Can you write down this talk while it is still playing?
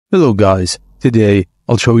Hello guys, today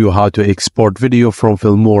I'll show you how to export video from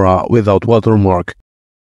Filmora without watermark.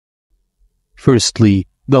 Firstly,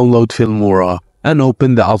 download Filmora and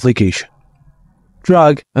open the application.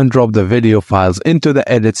 Drag and drop the video files into the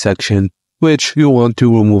edit section which you want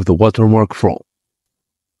to remove the watermark from.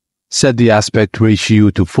 Set the aspect ratio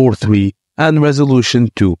to 4:3 and resolution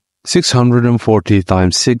to 640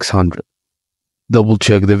 x 600. Double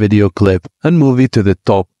check the video clip and move it to the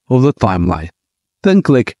top of the timeline. Then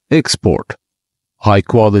click Export. High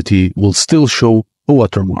quality will still show a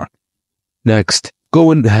watermark. Next,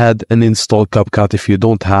 go ahead and install CapCut if you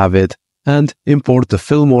don't have it and import the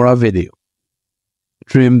Filmora video.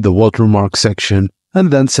 Trim the watermark section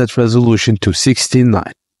and then set resolution to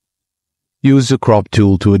 16:9. Use the crop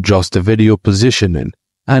tool to adjust the video positioning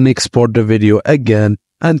and export the video again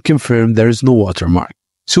and confirm there is no watermark.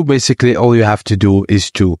 So basically all you have to do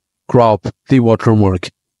is to crop the watermark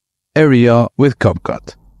area with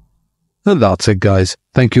CapCut. And that's it guys.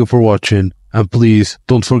 Thank you for watching and please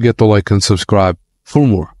don't forget to like and subscribe for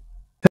more.